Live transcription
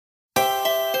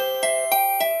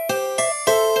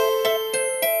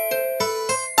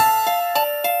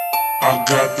I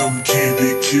got them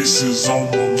candy kisses on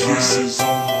my mind.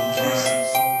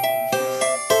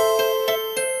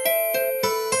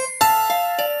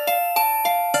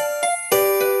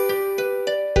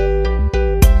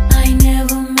 I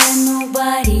never met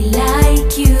nobody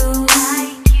like you,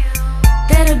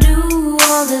 that'll do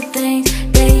all the things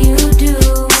that you do.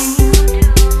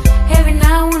 Every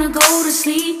night when I go to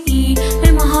sleep,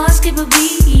 make my heart skip a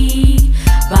beat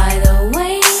by the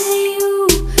way that you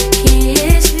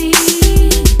kiss me.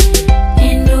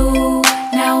 And oh,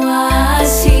 now I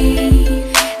see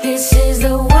this is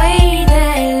the way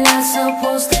that love's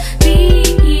supposed to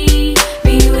be.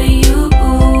 Be with you,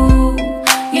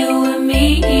 you and me.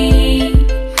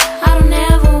 I don't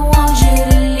ever want you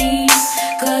to leave,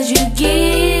 'cause you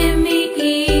give me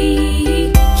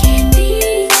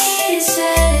candy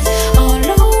kisses all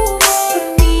over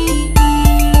me.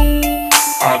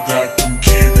 I got them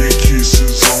candy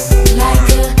kisses on my Like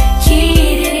mind. a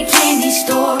kid in a candy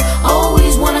store,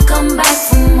 always wanna come back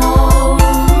for more.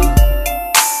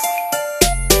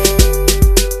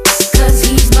 'Cause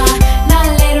he's my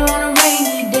night later on a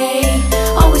rainy day,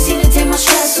 always seem to take my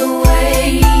stress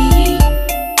away.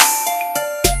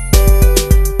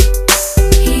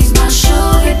 He's my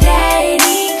sugar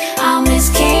daddy, I'm his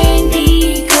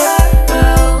candy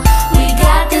girl. We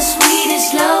got the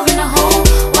sweetest love in the whole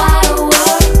wide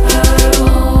world.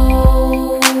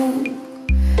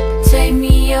 Take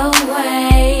me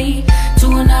away to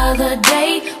another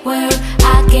day where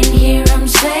I can hear him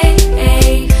say,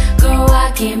 hey, girl,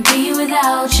 I can't be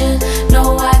without you. No,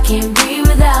 I can't be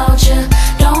without you.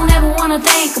 Don't ever wanna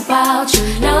think about you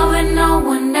loving no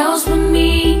one else but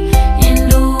me.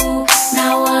 And ooh,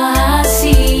 now I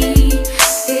see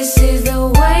this is the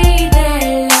way that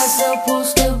love's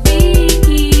supposed to be.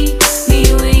 Me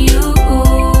with you,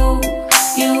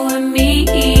 you and me.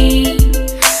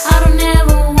 I don't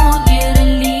ever want you to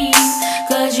leave,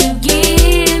 'cause you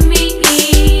give me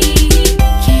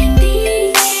candy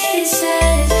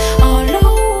kisses all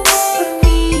over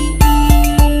me.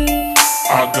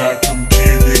 I got them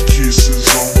candy kisses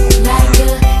on my Like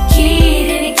mind. a kid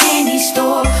in a candy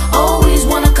store, always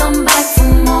wanna come back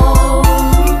for more.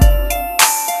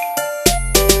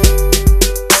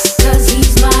 'Cause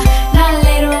he's my night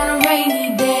later on a rainy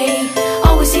day,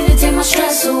 always seem to take my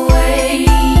stress away.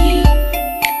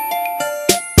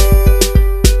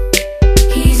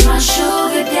 He's my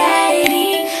sugar daddy,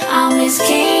 I'm his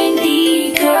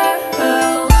candy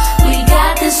girl. We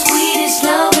got the sweetest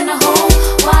love in the whole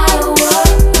wide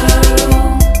world.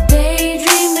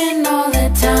 Daydreaming all the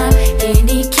time,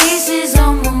 candy kisses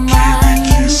on my mind.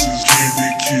 Candy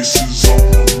kisses on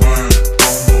my mind,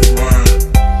 on my mind.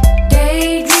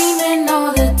 Daydreaming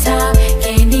all the time,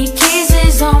 candy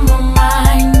kisses on my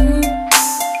mind.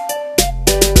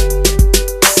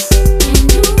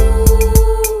 And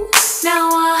ooh, now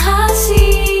I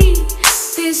see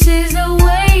this is the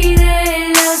way that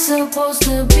love's supposed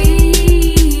to be.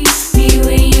 Me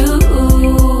with you,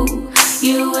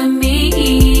 you and me.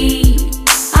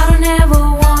 I don't ever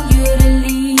want you to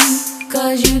leave,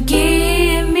 'cause you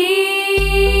give me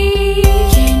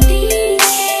candy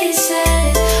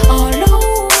kisses all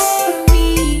over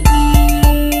me.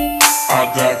 I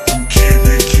got